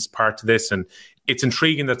scenes part to this, and it's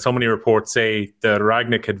intriguing that so many reports say that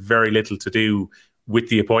Rangnick had very little to do with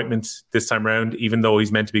the appointment this time around, even though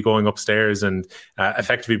he's meant to be going upstairs and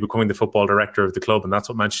effectively becoming the football director of the club. And that's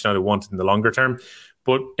what Manchester United wanted in the longer term.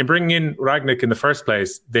 But in bringing in Rangnick in the first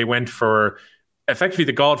place, they went for effectively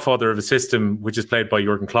the godfather of a system which is played by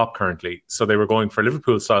Jurgen Klopp currently. So they were going for a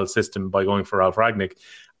Liverpool-style system by going for Ralf Rangnick.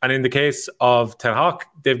 And in the case of Ten Hag,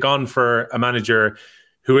 they've gone for a manager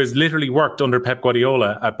who has literally worked under Pep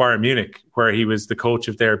Guardiola at Bayern Munich, where he was the coach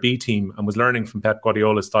of their B team and was learning from Pep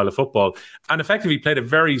Guardiola's style of football, and effectively played a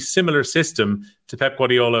very similar system to Pep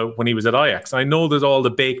Guardiola when he was at Ajax. I know there's all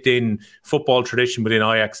the baked-in football tradition within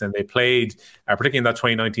Ajax, and they played, particularly in that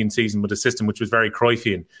 2019 season, with a system which was very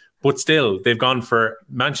Cruyffian. But still, they've gone for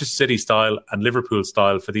Manchester City style and Liverpool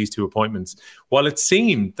style for these 2 appointments. While it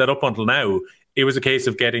seemed that up until now, It was a case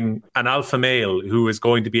of getting an alpha male who is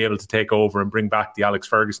going to be able to take over and bring back the Alex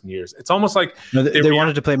Ferguson years. It's almost like they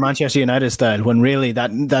wanted to play Manchester United style when really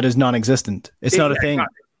that is non-existent. It's not a thing.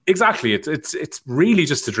 Exactly. It's really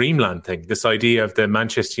just a dreamland thing, this idea of the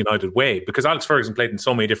Manchester United way, because Alex Ferguson played in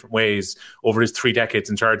so many different ways over his 3 decades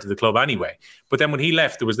in charge of the club anyway. But then when he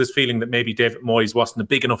left, there was this feeling that maybe David Moyes wasn't a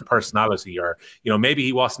big enough personality, or maybe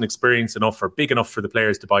he wasn't experienced enough or big enough for the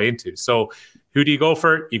players to buy into. So who do you go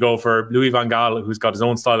for? You go for Louis van Gaal, who's got his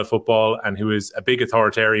own style of football and who is a big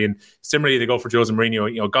authoritarian. Similarly, they go for Jose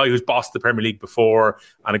Mourinho, a guy who's bossed the Premier League before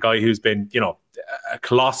and a guy who's been, a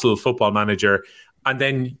colossal football manager. And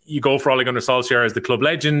then you go for Ole Gunnar Solskjaer as the club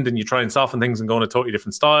legend, and you try and soften things and go in a totally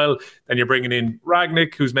different style. Then you're bringing in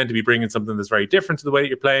Rangnick, who's meant to be bringing something that's very different to the way that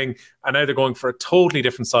you're playing. And now they're going for a totally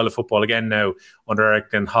different style of football again now under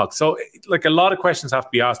Erik ten Hag. So, a lot of questions have to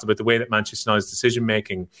be asked about the way that Manchester United's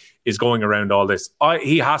decision-making is going around all this.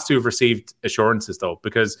 He has to have received assurances, though,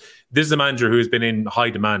 because this is a manager who has been in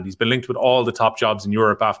high demand. He's been linked with all the top jobs in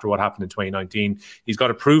Europe after what happened in 2019. He's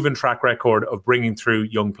got a proven track record of bringing through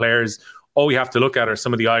young players. All we have to look at are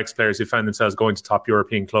some of the Ajax players who found themselves going to top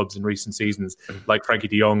European clubs in recent seasons, like Frankie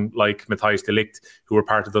de Jong, like Matthijs de Ligt, who were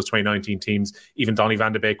part of those 2019 teams. Even Donny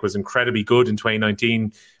van de Beek was incredibly good in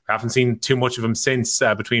 2019. I haven't seen too much of him since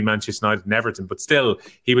between Manchester United and Everton, but still,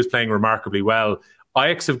 he was playing remarkably well.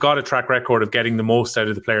 Ajax have got a track record of getting the most out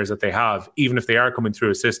of the players that they have, even if they are coming through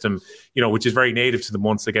a system, which is very native to them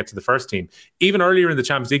once they get to the first team. Even earlier in the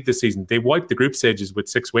Champions League this season, they wiped the group stages with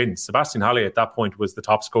 6 wins. Sebastian Halle at that point was the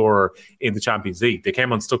top scorer in the Champions League. They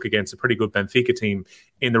came unstuck against a pretty good Benfica team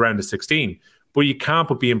in the round of 16. But you can't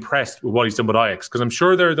but be impressed with what he's done with Ajax, because I'm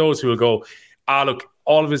sure there are those who will go, look,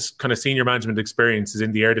 all of his kind of senior management experience is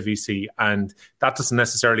in the Eredivisie, and that doesn't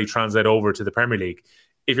necessarily translate over to the Premier League.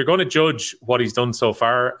 If you're going to judge what he's done so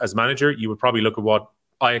far as manager, you would probably look at what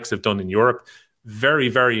Ajax have done in Europe. Very,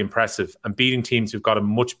 very impressive, and beating teams who've got a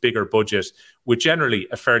much bigger budget with generally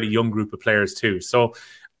a fairly young group of players too. So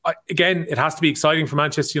again, it has to be exciting for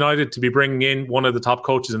Manchester United to be bringing in one of the top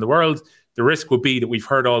coaches in the world. The risk would be that we've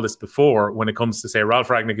heard all this before when it comes to, say, Ralf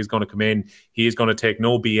Rangnick is going to come in, he is going to take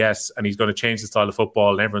no BS, and he's going to change the style of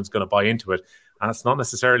football, and everyone's going to buy into it. And that's not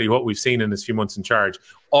necessarily what we've seen in his few months in charge,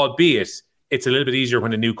 albeit it's a little bit easier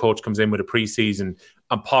when a new coach comes in with a pre-season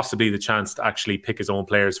and possibly the chance to actually pick his own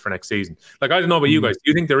players for next season. I don't know about you guys.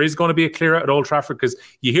 Do you think there is going to be a clear out at Old Trafford? Because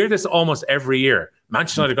you hear this almost every year.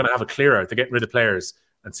 Manchester United are going to have a clear out. They're getting rid of players,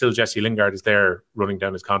 and still Jesse Lingard is there running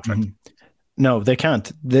down his contract. No, they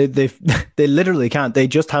can't. They literally can't. They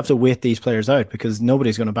just have to wait these players out because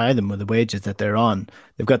nobody's going to buy them with the wages that they're on.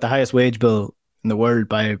 They've got the highest wage bill in the world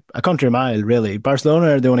by a country mile, really.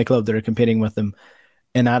 Barcelona are the only club that are competing with them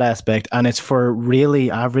in that aspect, and it's for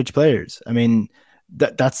really average players. I mean,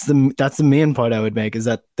 that's the main point I would make, is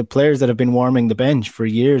that the players that have been warming the bench for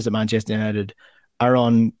years at Manchester United are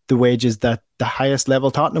on the wages that the highest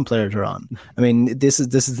level Tottenham players are on. I mean, this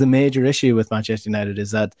is the major issue with Manchester United,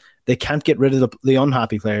 is that they can't get rid of the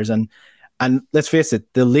unhappy players. And let's face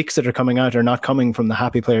it, the leaks that are coming out are not coming from the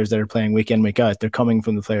happy players that are playing week in, week out. They're coming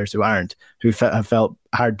from the players who aren't, who have felt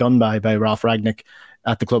hard done by Ralf Rangnick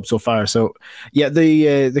at the club so far. So yeah,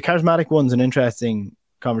 the charismatic one's an interesting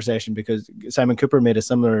conversation, because Simon Cooper made a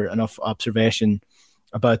similar enough observation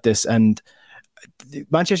about this, and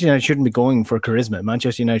Manchester United shouldn't be going for charisma.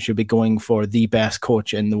 Manchester United should be going for the best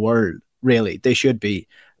coach in the world, really. They should be.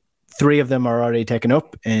 3 of them are already taken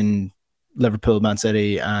up in Liverpool, Man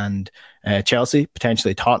City and Chelsea,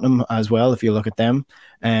 potentially Tottenham as well, if you look at them.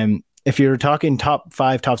 If you're talking top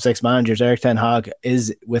 5, top 6 managers, Erik ten Hag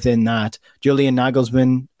is within that. Julian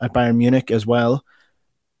Nagelsmann at Bayern Munich as well.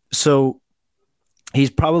 So he's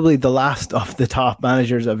probably the last of the top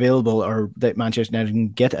managers available, or that Manchester United can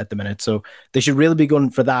get at the minute. So they should really be going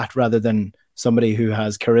for that rather than somebody who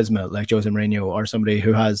has charisma like Jose Mourinho, or somebody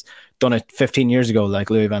who has done it 15 years ago like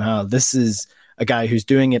Louis van Gaal. This is a guy who's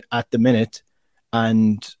doing it at the minute,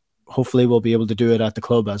 and hopefully will be able to do it at the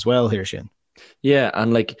club as well here, Shane. Yeah,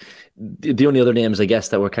 and the only other names, I guess,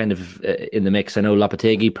 that were kind of in the mix, I know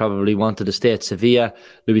Lopetegui probably wanted to stay at Sevilla.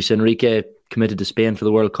 Luis Enrique committed to Spain for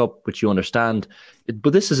the World Cup, which you understand.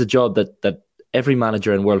 But this is a job that every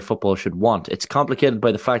manager in world football should want. It's complicated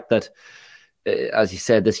by the fact that, as you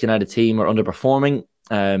said, this United team are underperforming,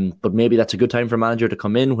 but maybe that's a good time for a manager to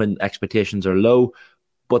come in when expectations are low.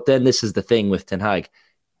 But then this is the thing with Ten Hag.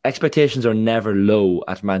 Expectations are never low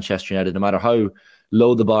at Manchester United, no matter how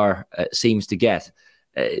low the bar seems to get.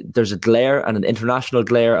 There's a glare, and an international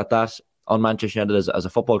glare at that, on Manchester United as a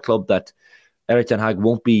football club that Erik ten Hag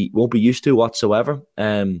won't be used to whatsoever.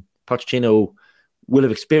 Pochettino will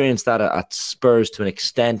have experienced that at Spurs to an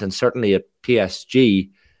extent, and certainly at PSG.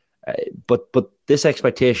 But this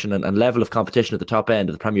expectation and level of competition at the top end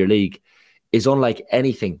of the Premier League is unlike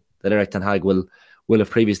anything that Erik ten Hag will have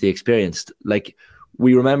previously experienced. Like,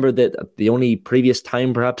 we remember that the only previous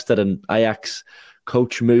time perhaps that an Ajax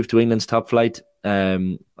coach moved to England's top flight,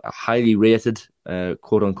 highly rated,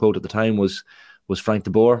 quote unquote, at the time was Frank de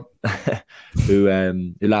Boer,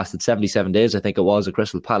 who lasted 77 days, I think it was, at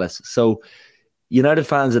Crystal Palace. So United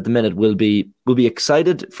fans at the minute will be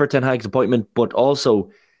excited for Ten Hag's appointment, but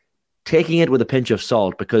also taking it with a pinch of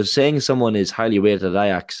salt, because saying someone is highly rated at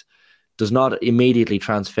Ajax does not immediately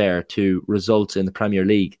transfer to results in the Premier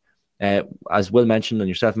League. As Will mentioned and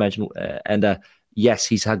yourself mentioned, and yes,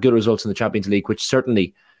 he's had good results in the Champions League, which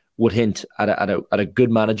certainly would hint at a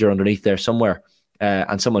good manager underneath there somewhere,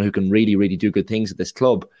 and someone who can really, really do good things at this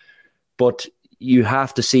club. But you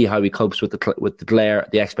have to see how he copes with the glare,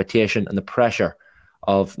 the expectation, and the pressure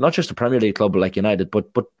of not just a Premier League club like United, but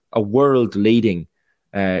a world-leading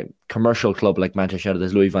commercial club like Manchester United,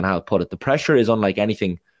 as Louis van Gaal put it. The pressure is unlike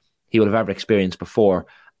anything he would have ever experienced before.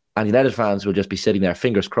 And United fans will just be sitting there,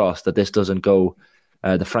 fingers crossed, that this doesn't go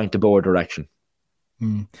the Frank de Boer direction.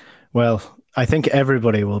 Well, I think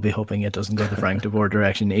everybody will be hoping it doesn't go the Frank de Boer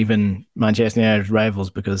direction, even Manchester United rivals,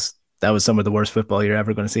 because that was some of the worst football you're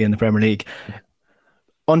ever going to see in the Premier League.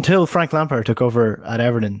 Until Frank Lampard took over at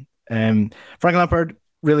Everton. Frank Lampard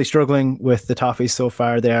really struggling with the Toffees so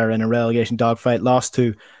far. They are in a relegation dogfight, lost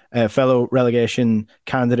to fellow relegation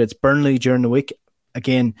candidates Burnley during the week.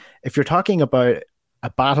 Again, if you're talking about a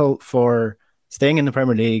battle for staying in the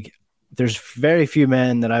Premier League, there's very few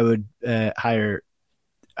men that I would hire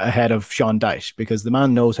ahead of Sean Dyche, because the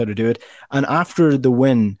man knows how to do it. And after the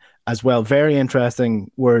win as well, very interesting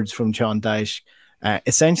words from Sean Dyche,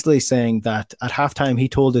 essentially saying that at halftime he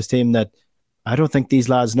told his team that, I don't think these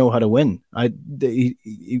lads know how to win.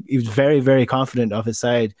 He was very, very confident of his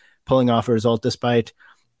side pulling off a result despite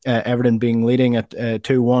Everton being leading at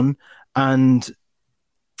 2-1. And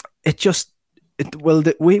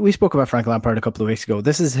we spoke about Frank Lampard a couple of weeks ago.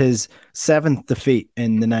 This is his 7th defeat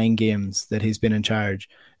in the 9 games that he's been in charge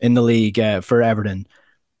in the league for Everton.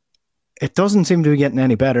 It doesn't seem to be getting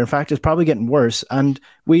any better. In fact, it's probably getting worse. And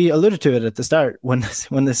we alluded to it at the start when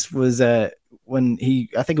this was when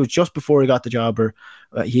I think it was just before he got the job, or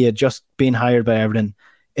he had just been hired by Everton.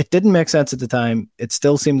 It didn't make sense at the time. It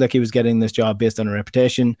still seemed like he was getting this job based on a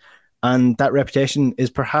reputation. And that reputation is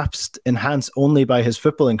perhaps enhanced only by his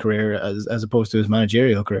footballing career as opposed to his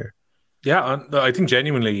managerial career. Yeah, I think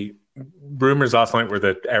genuinely, rumours last night were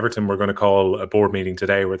that Everton were going to call a board meeting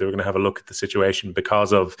today where they were going to have a look at the situation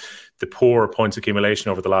because of the poor points accumulation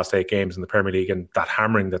over the last 8 games in the Premier League and that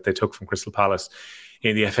hammering that they took from Crystal Palace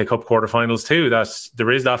in the FA Cup quarterfinals too.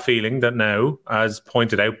 There is that feeling that now, as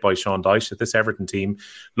pointed out by Sean Dyche, that this Everton team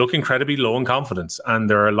look incredibly low in confidence. And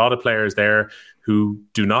there are a lot of players there who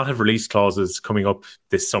do not have release clauses coming up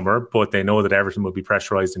this summer, but they know that Everton will be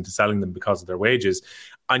pressurised into selling them because of their wages.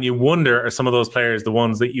 And you wonder, are some of those players the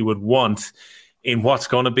ones that you would want in what's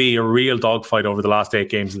going to be a real dogfight over the last 8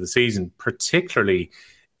 games of the season, particularly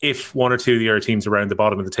if one or two of the other teams around the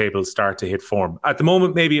bottom of the table start to hit form. At the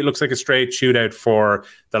moment, maybe it looks like a straight shootout for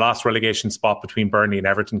the last relegation spot between Burnley and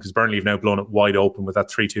Everton, because Burnley have now blown it wide open with that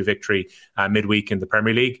 3-2 victory midweek in the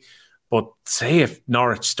Premier League. But say if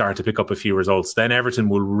Norwich start to pick up a few results, then Everton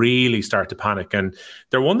will really start to panic. And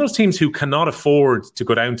they're one of those teams who cannot afford to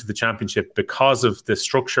go down to the Championship because of the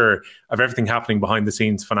structure of everything happening behind the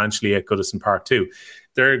scenes financially at Goodison Park too.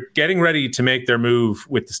 They're getting ready to make their move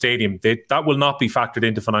with the stadium. That will not be factored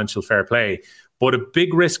into financial fair play. But a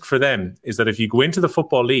big risk for them is that if you go into the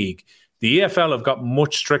Football League, the EFL have got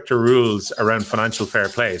much stricter rules around financial fair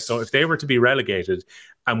play. So if they were to be relegated,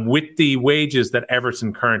 and with the wages that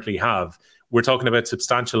Everton currently have, we're talking about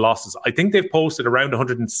substantial losses. I think they've posted around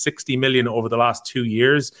 160 million over the last 2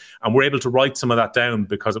 years, and we're able to write some of that down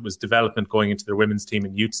because it was development going into their women's team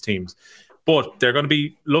and youth teams. But they're going to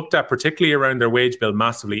be looked at particularly around their wage bill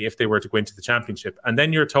massively if they were to go into the Championship. And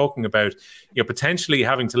then you're talking about potentially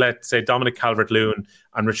having to let, say, Dominic Calvert-Lewin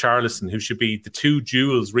and Richarlison, who should be the 2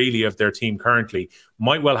 jewels really of their team currently,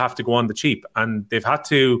 might well have to go on the cheap. And they've had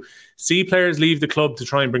to see players leave the club to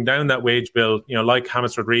try and bring down that wage bill, like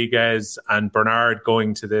James Rodriguez and Bernard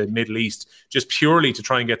going to the Middle East, just purely to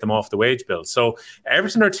try and get them off the wage bill. So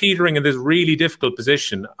Everton are teetering in this really difficult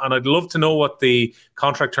position. And I'd love to know what the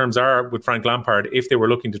contract terms are with Frank Lampard if they were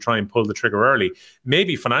looking to try and pull the trigger early.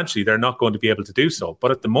 Maybe financially they're not going to be able to do so. But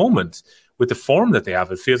at the moment, with the form that they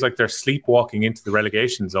have, it feels like they're sleepwalking into the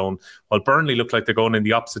relegation zone, while Burnley look like they're going in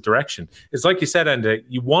the opposite direction. It's like you said, Enda,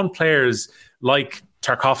 you want players like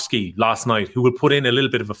Tarkowski last night, who will put in a little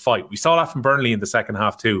bit of a fight. We saw that from Burnley in the second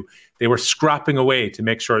half too. They were scrapping away to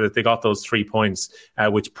make sure that they got those 3 points,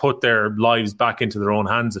 which put their lives back into their own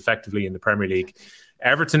hands effectively in the Premier League.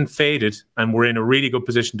 Everton faded and were in a really good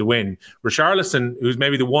position to win. Richarlison, who's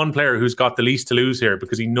maybe the one player who's got the least to lose here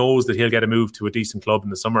because he knows that he'll get a move to a decent club in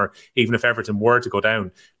the summer, even if Everton were to go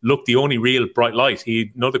down, looked the only real bright light. He had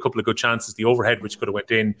another couple of good chances, the overhead which could have went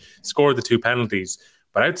in, scored the 2 penalties.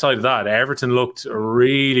 But outside of that, Everton looked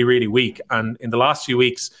really, really weak. And in the last few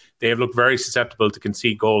weeks, they have looked very susceptible to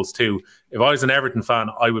concede goals too. If I was an Everton fan,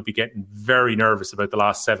 I would be getting very nervous about the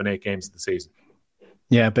last 7-8 games of the season.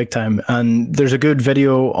 Yeah, big time. And there's a good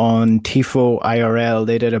video on Tifo IRL.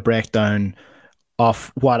 They did a breakdown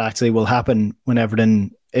of what actually will happen when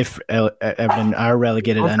Everton, if Everton are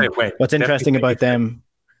relegated. And what's interesting about them,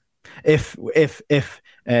 if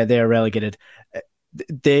they are relegated,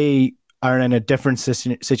 they are in a different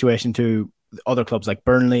situation to other clubs like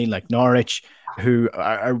Burnley, like Norwich, who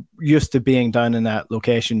are used to being down in that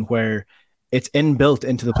location where it's inbuilt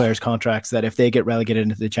into the players' contracts that if they get relegated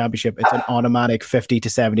into the Championship, it's an automatic 50 to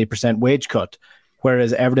 70% wage cut.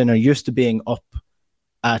 Whereas Everton are used to being up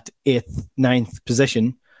at 8th, 9th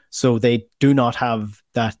position. So they do not have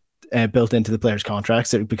that built into the players'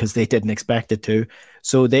 contracts because they didn't expect it to.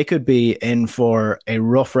 So they could be in for a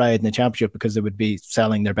rough ride in the Championship because they would be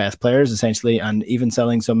selling their best players essentially and even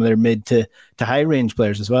selling some of their mid to high range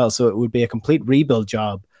players as well. So it would be a complete rebuild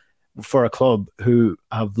job for a club who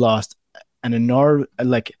have lost an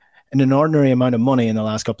ordinary amount of money in the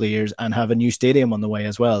last couple of years and have a new stadium on the way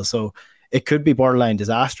as well. So it could be borderline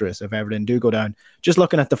disastrous if Everton do go down. Just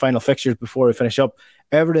looking at the final fixtures before we finish up,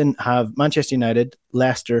 Everton have Manchester United,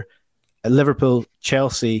 Leicester, Liverpool,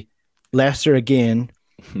 Chelsea, Leicester again,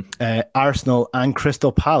 Arsenal and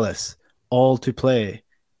Crystal Palace all to play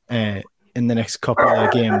in the next couple of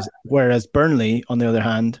games. Whereas Burnley, on the other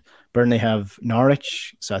hand, Burnley have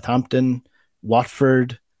Norwich, Southampton,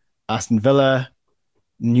 Watford, Aston Villa,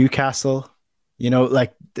 Newcastle,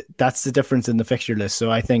 that's the difference in the fixture list. So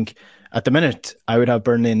I think at the minute I would have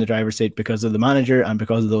Burnley in the driver's seat because of the manager and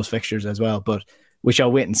because of those fixtures as well. But we shall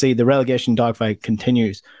wait and see. The relegation dogfight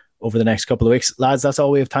continues over the next couple of weeks. Lads, that's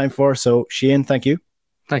all we have time for. So Shane, thank you.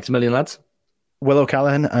 Thanks a million, lads. Will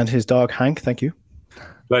O'Callaghan and his dog Hank, thank you.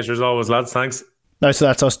 Pleasure as always, lads. Thanks. Now, so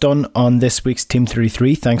that's us done on this week's Team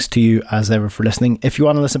 33. Thanks to you as ever for listening. If you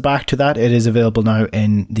want to listen back to that, it is available now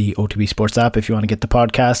in the OTB Sports app. If you want to get the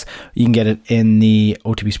podcast, you can get it in the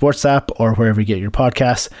OTB Sports app or wherever you get your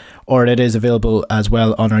podcasts, or it is available as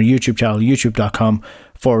well on our YouTube channel,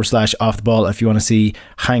 youtube.com/off the ball. If you want to see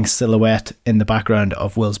Hank's silhouette in the background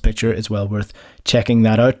of Will's picture, it's well worth checking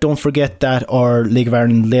that out. Don't forget that our League of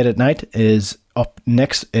Ireland Late at Night is up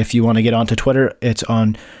next. If you want to get onto Twitter, it's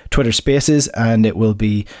on Twitter Spaces, and it will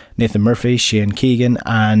be Nathan Murphy, Shane Keegan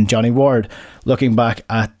and Johnny Ward looking back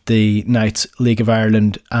at the night's League of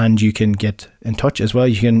Ireland. And you can get in touch as well.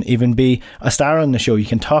 You can even be a star on the show. You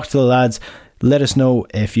can talk to the lads. Let us know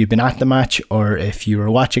if you've been at the match or if you were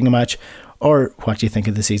watching a match or what you think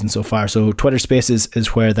of the season so far. So Twitter Spaces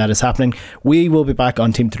is where that is happening. We will be back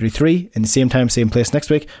on Team 33 in the same time, same place next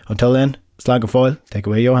week. Until then, Slán go fóill. Take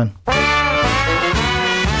away, Johan.